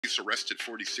Police arrested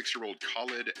 46-year-old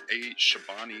Khalid A.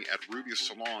 Shabani at Ruby's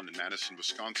Salon in Madison,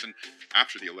 Wisconsin,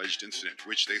 after the alleged incident,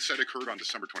 which they said occurred on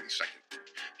December 22nd.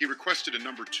 He requested a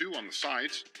number 2 on the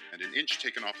sides and an inch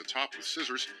taken off the top with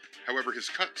scissors. However, his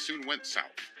cut soon went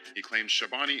south. He claimed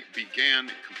Shabani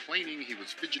began complaining he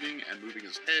was fidgeting and moving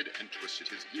his head and twisted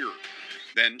his ear.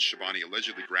 Then, Shabani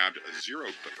allegedly grabbed a zero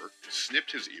clipper,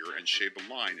 snipped his ear, and shaved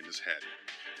a line in his head.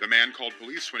 The man called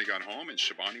police when he got home, and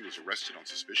Shabani was arrested on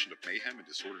suspicion of mayhem and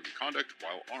disorderly conduct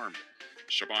while armed.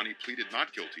 Shabani pleaded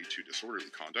not guilty to disorderly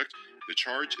conduct. The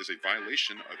charge is a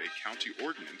violation of a county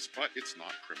ordinance, but it's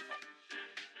not criminal.